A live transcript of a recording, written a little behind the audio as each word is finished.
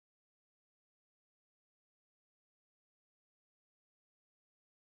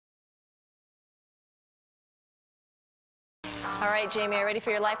All right, Jamie, are you ready for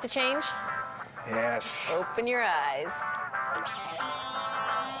your life to change? Yes. Open your eyes.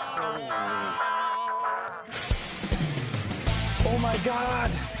 Oh my God,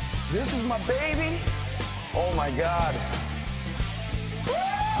 this is my baby. Oh my God.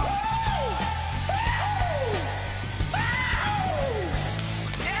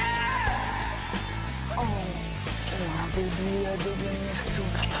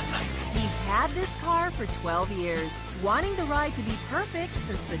 He's had this car for 12 years, wanting the ride to be perfect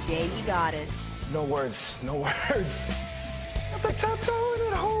since the day he got it. No words, no words. That's the tattoo in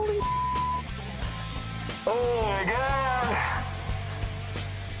it, holy. Oh my God.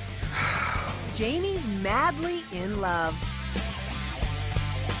 Jamie's madly in love.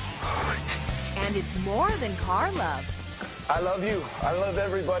 And it's more than car love. I love you. I love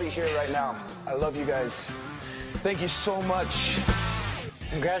everybody here right now. I love you guys. Thank you so much.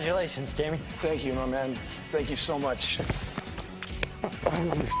 Congratulations, Jamie. Thank you, my man. Thank you so much.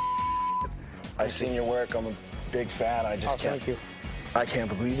 I've seen your work. I'm a big fan. I just can't. Thank you. I can't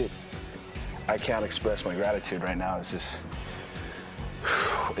believe it. I can't express my gratitude right now. It's just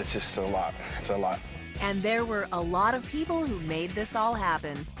a lot. It's a lot. And there were a lot of people who made this all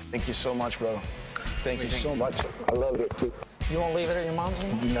happen. Thank you so much, bro. Thank you so much. I love it. You won't leave it at your mom's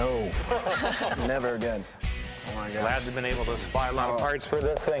anymore? No. Never again. Oh my God. Glad to have been able to supply a lot of parts for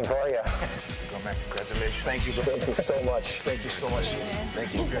this thing for you. Go back. Congratulations. Thank you, bro. Thank you so much. Thank you so much.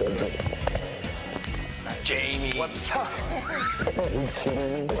 Thank you. Jamie. What's up?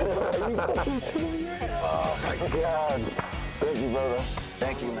 Oh my God. Thank you, brother.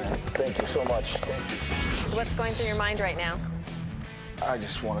 Thank you, man. Thank you so much. Thank you. So what's going through your mind right now? I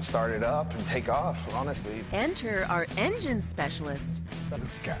just want to start it up and take off, honestly. Enter our engine specialist.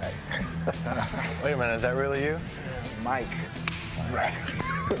 This guy. Wait a minute, is that really you? Mike. Right.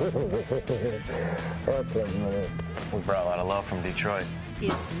 What's up, man? We brought a lot of love from Detroit.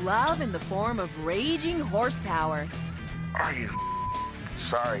 It's love in the form of raging horsepower. Are you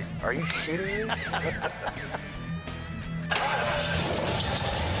sorry? Are you kidding me?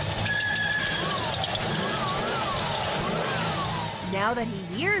 Now that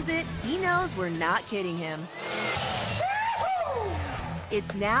he hears it, he knows we're not kidding him.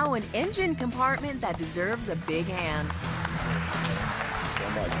 It's now an engine compartment that deserves a big hand.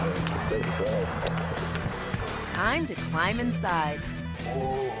 Time to climb inside.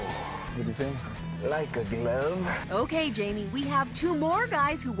 Oh, what do you think? Like a glove. Okay, Jamie, we have two more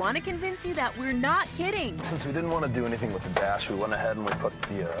guys who want to convince you that we're not kidding. Since we didn't want to do anything with the dash, we went ahead and we put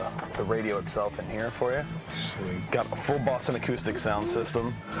the radio itself in here for you. Sweet. Got a full Boston acoustic sound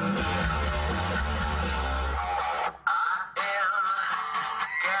system.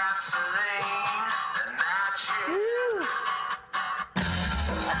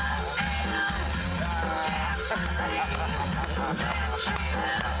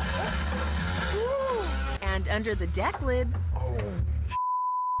 And under the deck lid,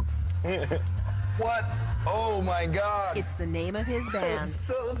 What? Oh my God. it's the name of his band. It's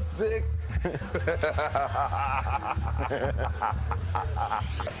so sick.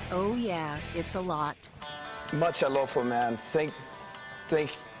 Oh yeah, it's a lot. Much aloha, man. Thank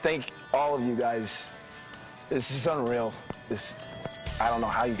all of you guys. This is unreal. I don't know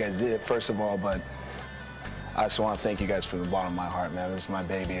how you guys did it, first of all, but I just want to thank you guys from the bottom of my heart, man. This is my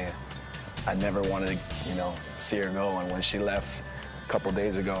baby. I never wanted to, see her go, and when she left a couple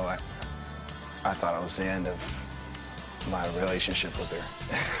days ago, I thought it was the end of my relationship with her.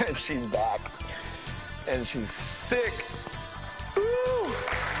 And she's back, and she's sick. Woo!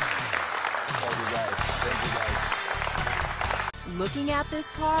 Thank you guys. Thank you guys. Looking at this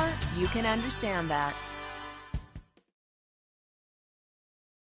car, you can understand that.